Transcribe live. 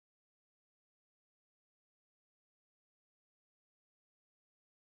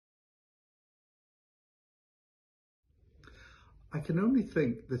I can only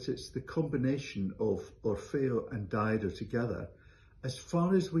think that it's the combination of Orfeo and Dido together. As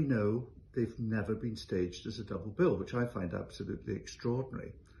far as we know, they've never been staged as a double bill, which I find absolutely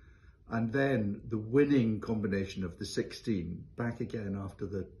extraordinary. And then the winning combination of the 16 back again after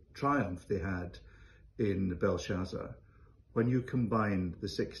the triumph they had in Belshazzar. When you combine the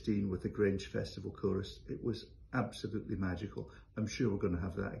 16 with the Grange Festival chorus, it was absolutely magical. I'm sure we're going to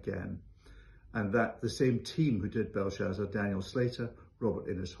have that again. And that the same team who did Belshazzar, Daniel Slater, Robert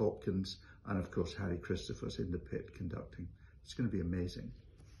Innes Hopkins, and of course Harry Christophers in the pit conducting. It's going to be amazing.